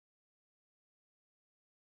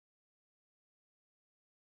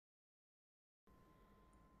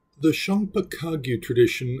The Shangpa Kagyu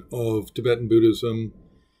tradition of Tibetan Buddhism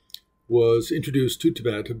was introduced to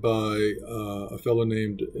Tibet by a fellow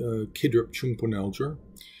named Kidrup Chungpo.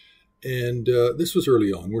 And this was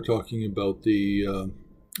early on. We're talking about the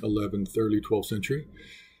 11th, early 12th century.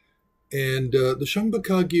 And the Shangpa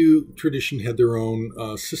Kagyu tradition had their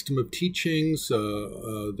own system of teachings.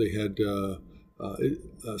 They had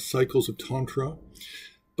cycles of Tantra.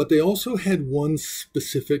 But they also had one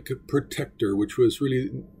specific protector, which was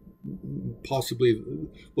really possibly,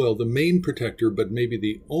 well, the main protector, but maybe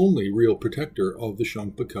the only real protector of the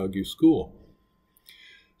Shangpa Kagyu school.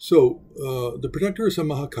 So the protector is a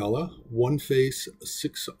Mahakala, one face,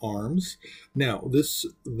 six arms. Now, this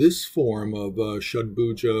form of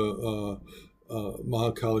Shadbhuja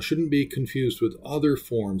Mahakala shouldn't be confused with other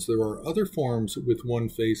forms. There are other forms with one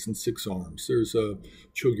face and six arms. There's a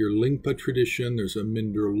Chogyur Lingpa tradition. There's a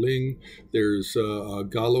Mindro Ling. There's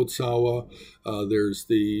Galotsawa. There's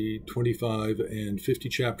the 25 and 50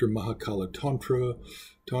 chapter Mahakala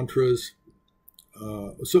Tantras.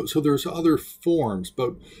 So there's other forms,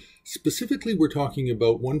 but specifically we're talking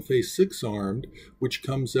about one face, six armed, which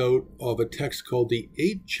comes out of a text called the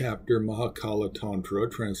 8th chapter Mahakala Tantra,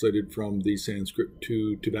 translated from the Sanskrit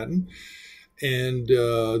to Tibetan. And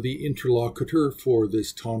the interlocutor for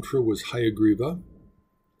this Tantra was Hayagriva.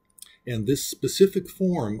 And this specific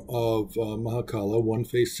form of Mahakala, one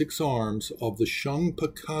face, six arms, of the Shangpa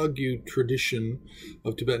Kagyu tradition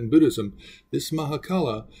of Tibetan Buddhism, this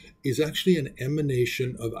Mahakala is actually an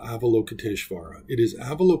emanation of Avalokiteshvara. It is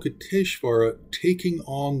Avalokiteshvara taking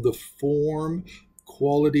on the form,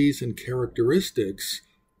 qualities, and characteristics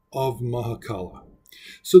of Mahakala.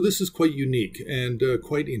 So this is quite unique and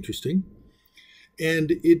quite interesting.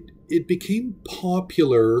 And it became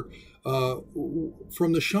popular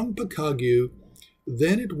from the Shangpa Kagyu.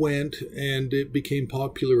 Then it went and it became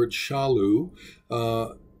popular at Shalu,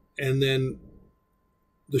 and then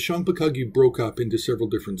the Shangpa Kagyu broke up into several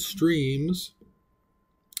different streams,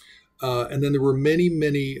 and then there were many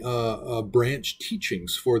branch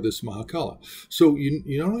teachings for this Mahakala. So you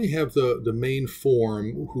not only have the main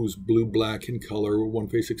form, who's blue-black in color, one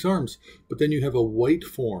face, six arms, but then you have a white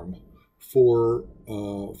form for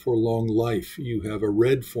long life. You have a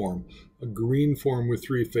red form, a green form with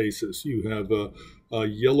three faces. You have a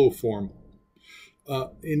yellow form.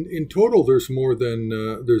 In total, there's more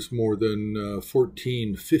than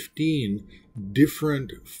 14, 15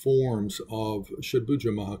 different forms of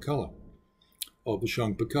Shadbhuja Mahakala, of the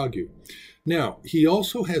Shangpa Kagyu. Now, he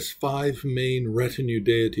also has 5 main retinue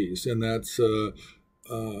deities, and that's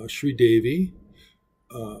Sri Devi,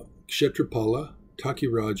 Kshetrapala,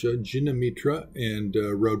 Takiraja, Jinnamitra, and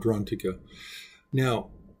Raudrantika. Now,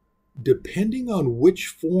 depending on which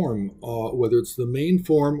form, whether it's the main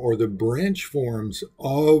form or the branch forms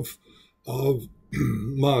of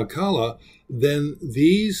Mahakala, then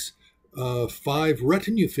these 5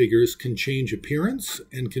 retinue figures can change appearance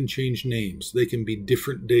and can change names. They can be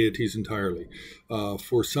different deities entirely.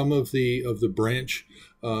 For some of the branch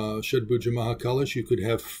Shadbhuja Mahakalas, you could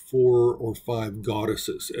have 4 or 5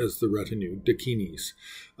 goddesses as the retinue, Dakinis.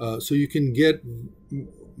 So you can get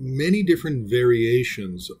many different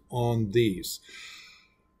variations on these.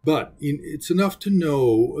 But it's enough to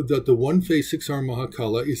know that the one face, six arm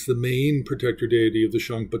Mahakala is the main protector deity of the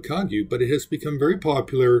Shangpa Kagyu, but it has become very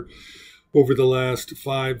popular over the last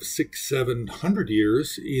 500, 600, 700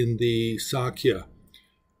 years in the Sakya,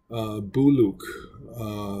 Buluk,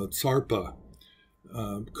 Tsarpa,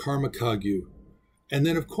 Karma Kagyu. And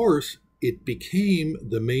then, of course, it became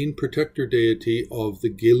the main protector deity of the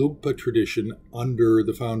Gelugpa tradition under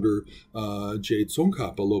the founder Je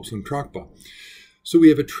Tsongkhapa, Lobsang Trokpa. So we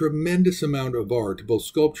have a tremendous amount of art, both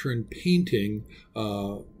sculpture and painting,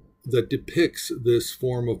 that depicts this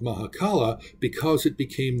form of Mahakala because it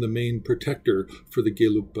became the main protector for the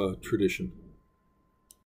Gelugpa tradition.